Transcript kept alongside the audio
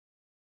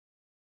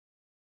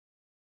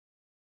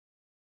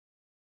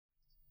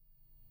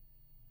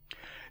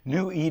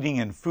New eating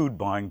and food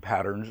buying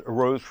patterns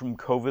arose from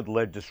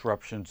COVID-led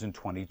disruptions in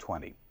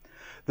 2020.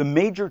 The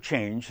major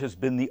change has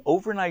been the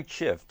overnight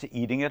shift to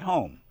eating at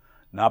home,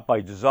 not by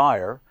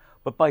desire,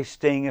 but by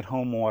staying at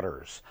home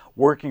orders,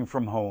 working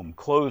from home,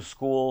 closed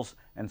schools,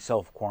 and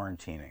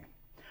self-quarantining.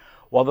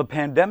 While the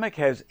pandemic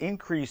has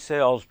increased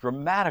sales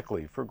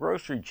dramatically for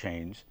grocery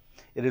chains,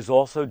 it has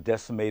also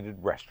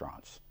decimated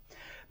restaurants.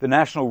 The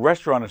National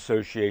Restaurant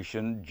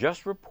Association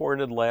just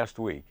reported last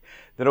week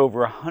that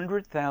over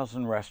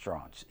 100,000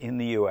 restaurants in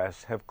the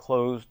U.S. have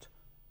closed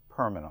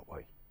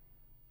permanently.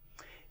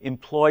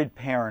 Employed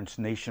parents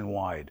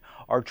nationwide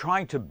are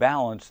trying to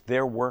balance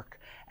their work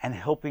and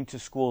helping to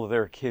school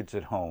their kids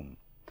at home.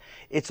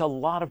 It's a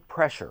lot of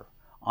pressure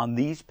on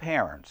these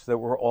parents that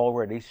were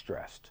already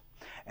stressed.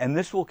 And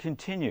this will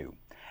continue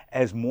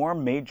as more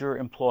major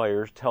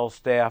employers tell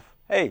staff,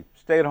 hey,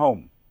 stay at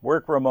home,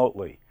 work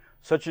remotely,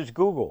 such as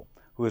Google,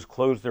 who has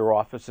closed their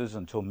offices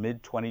until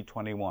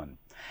mid-2021.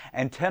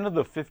 And 10 of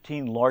the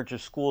 15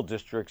 largest school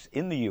districts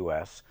in the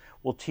U.S.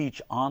 will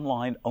teach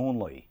online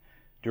only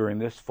during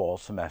this fall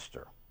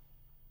semester.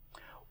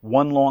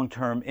 One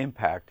long-term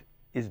impact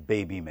is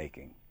baby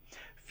making.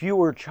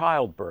 Fewer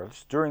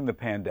childbirths during the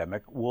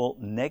pandemic will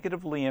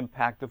negatively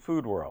impact the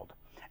food world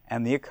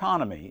and the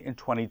economy in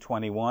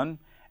 2021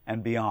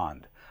 and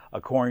beyond,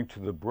 according to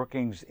the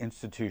Brookings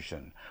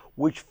Institution,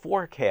 which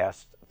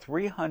forecasts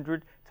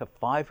 300 to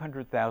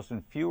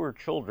 500,000 fewer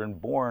children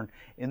born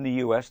in the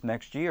U.S.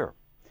 next year.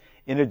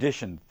 In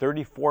addition,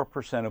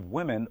 34% of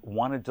women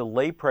want to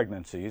delay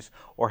pregnancies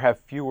or have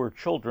fewer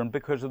children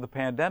because of the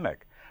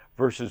pandemic,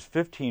 versus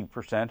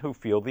 15% who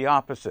feel the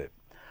opposite.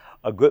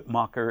 A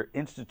Guttmacher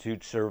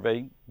Institute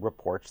survey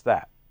reports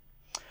that.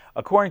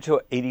 According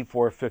to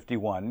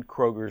 8451,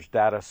 Kroger's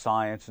data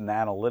science and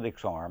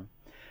analytics arm,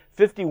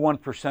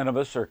 51% of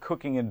us are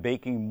cooking and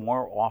baking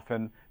more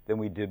often than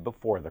we did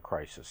before the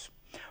crisis.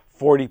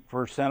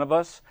 40% of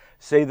us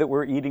say that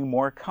we're eating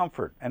more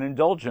comfort and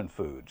indulgent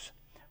foods.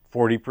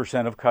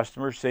 40% of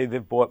customers say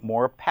they've bought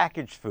more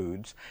packaged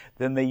foods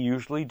than they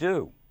usually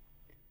do.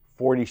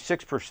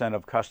 46%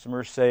 of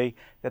customers say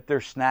that they're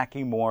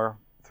snacking more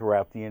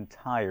throughout the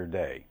entire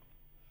day.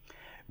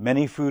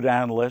 Many food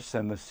analysts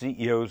and the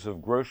CEOs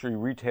of grocery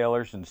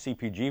retailers and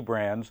CPG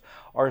brands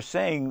are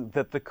saying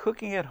that the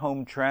cooking at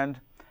home trend,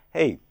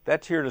 hey,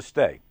 that's here to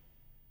stay.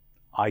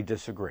 I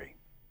disagree.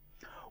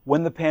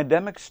 When the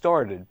pandemic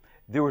started,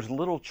 there was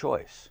little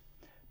choice.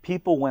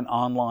 People went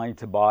online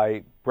to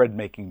buy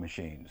bread-making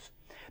machines.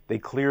 They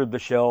cleared the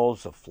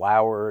shelves of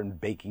flour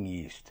and baking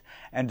yeast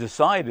and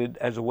decided,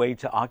 as a way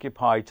to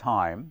occupy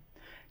time,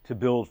 to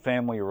build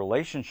family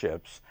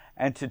relationships,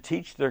 and to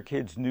teach their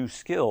kids new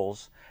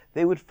skills,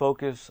 they would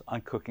focus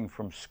on cooking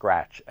from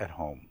scratch at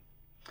home.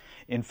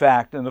 In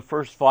fact, in the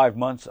first 5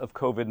 months of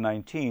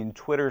COVID-19,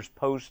 Twitter's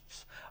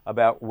posts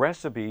about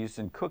recipes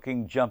and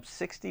cooking jumped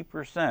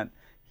 60%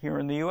 here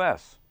in the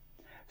U.S.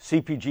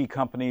 CPG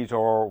companies are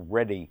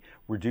already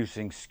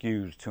reducing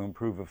SKUs to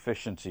improve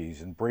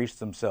efficiencies and brace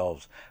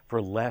themselves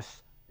for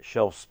less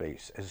shelf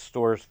space as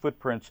stores'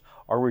 footprints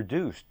are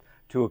reduced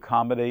to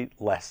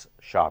accommodate less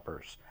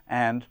shoppers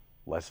and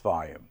less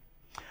volume.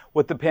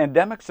 What the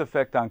pandemic's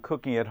effect on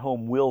cooking at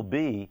home will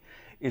be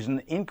is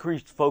an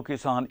increased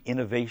focus on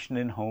innovation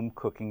in home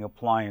cooking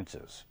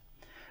appliances.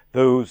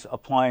 Those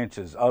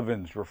appliances,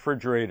 ovens,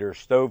 refrigerators,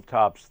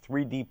 stovetops,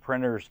 3D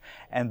printers,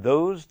 and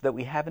those that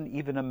we haven't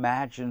even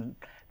imagined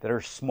that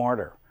are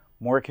smarter,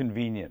 more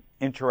convenient,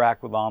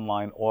 interact with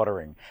online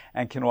ordering,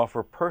 and can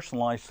offer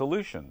personalized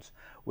solutions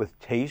with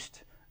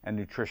taste and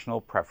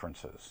nutritional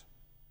preferences.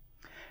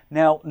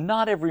 Now,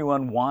 not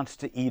everyone wants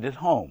to eat at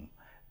home.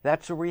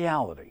 That's a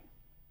reality,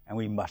 and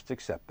we must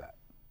accept that.